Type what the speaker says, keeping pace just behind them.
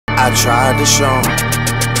I tried to show 'em.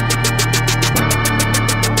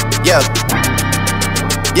 Yeah.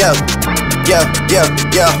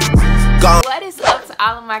 Gone. What is up to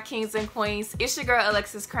all of my kings and queens? It's your girl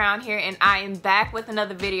Alexus Crown here, and I am back with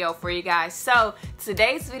another video for you guys. So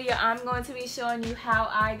today's video, I'm going to be showing you how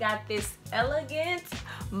I got this elegant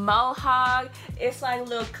mohawk. It's like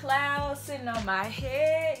little clouds sitting on my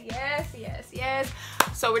head. Yes.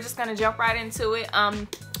 So we're just gonna jump right into it.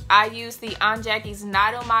 I use the Aunt Jackie's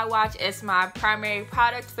Not On My Watch as my primary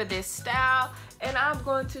product for this style, and I'm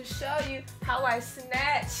going to show you how I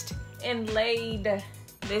snatched and laid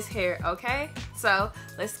this hair, okay? So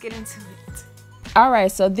let's get into it.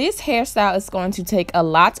 Alright, so this hairstyle is going to take a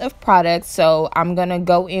lot of product, so I'm gonna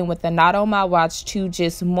go in with the Not On My Watch to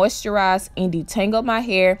just moisturize and detangle my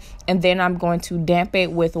hair, and then I'm going to damp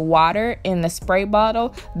it with water in the spray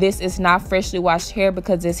bottle. This is not freshly washed hair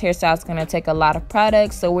because this hairstyle is gonna take a lot of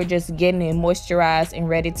product, so we're just getting it moisturized and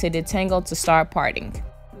ready to detangle to start parting.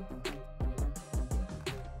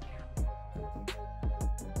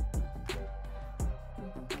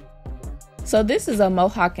 So this is a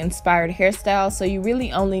mohawk inspired hairstyle, so you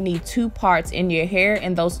really only need 2 parts in your hair,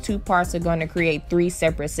 and those 2 parts are going to create 3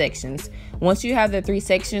 separate sections. Once you have the 3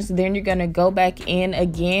 sections, then you're going to go back in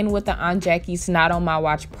again with the Aunt Jackie's Not On My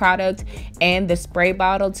Watch product and the spray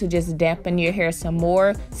bottle to just dampen your hair some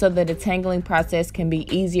more, so the detangling process can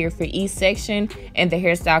be easier for each section and the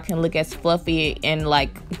hairstyle can look as fluffy and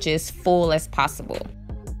like just full as possible.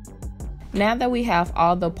 Now that we have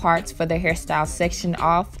all the parts for the hairstyle section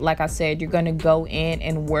off, like I said, you're going to go in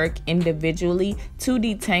and work individually to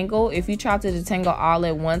detangle. If you try to detangle all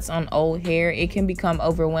at once on old hair, it can become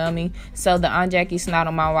overwhelming. So the Aunt Jackie's Not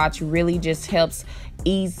On My Watch really just helps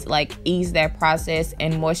ease that process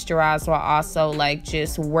and moisturize while also like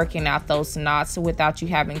just working out those knots without you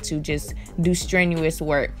having to just do strenuous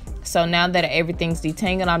work. So now that everything's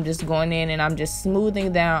detangled, I'm just going in and I'm just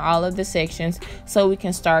smoothing down all of the sections so we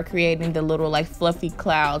can start creating the little like fluffy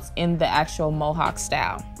clouds in the actual mohawk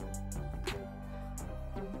style.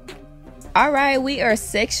 Alright, we are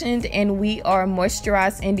sectioned and we are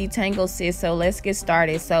moisturized and detangled, sis, so let's get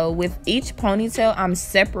started. So with each ponytail, I'm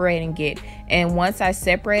separating it, and once I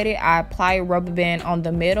separate it, I apply a rubber band on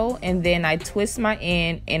the middle, and then I twist my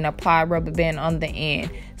end and apply a rubber band on the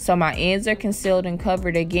end. So my ends are concealed and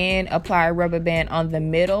covered again, apply a rubber band on the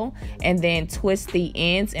middle, and then twist the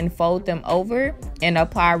ends and fold them over and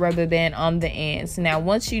apply a rubber band on the ends. Now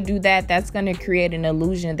once you do that, that's going to create an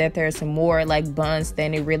illusion that there's more like buns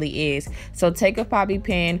than it really is. So take a bobby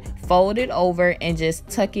pin, fold it over, and just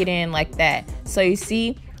tuck it in like that. So you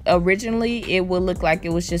see, originally it would look like it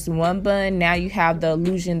was just 1 bun. Now you have the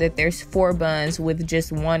illusion that there's 4 buns with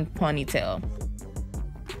just 1 ponytail.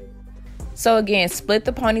 So again, split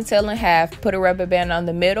the ponytail in half, put a rubber band on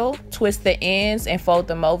the middle, twist the ends and fold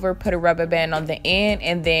them over, put a rubber band on the end,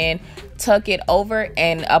 and then tuck it over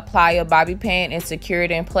and apply a bobby pin and secure it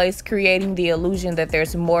in place, creating the illusion that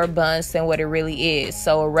there's more buns than what it really is.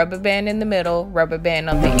 So a rubber band in the middle, rubber band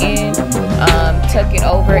on the end, tuck it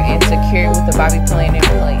over and secure it with the bobby pin in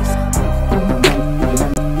place.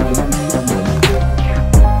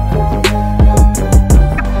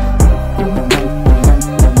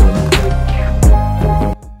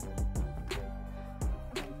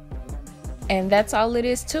 And that's all it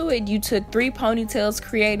is to it. You took 3 ponytails,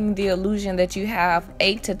 creating the illusion that you have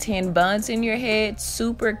 8 to 10 buns in your head.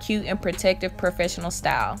 Super cute and protective professional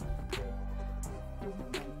style.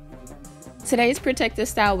 Today's protective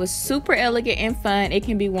style was super elegant and fun. It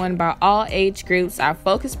can be worn by all age groups. Our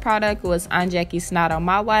focus product was Aunt Jackie's Not On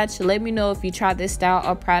My Watch. Let me know if you try this style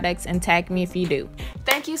or products and tag me if you do.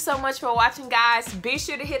 Thank you so much for watching, guys. Be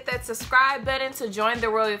sure to hit that subscribe button to join the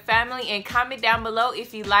royal family, and comment down below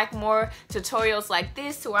if you like more tutorials like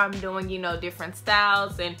this where I'm doing, you know, different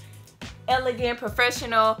styles and elegant,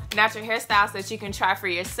 professional, natural hairstyles that you can try for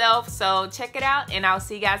yourself. So check it out, and I'll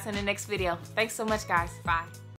see you guys in the next video. Thanks so much, guys. Bye.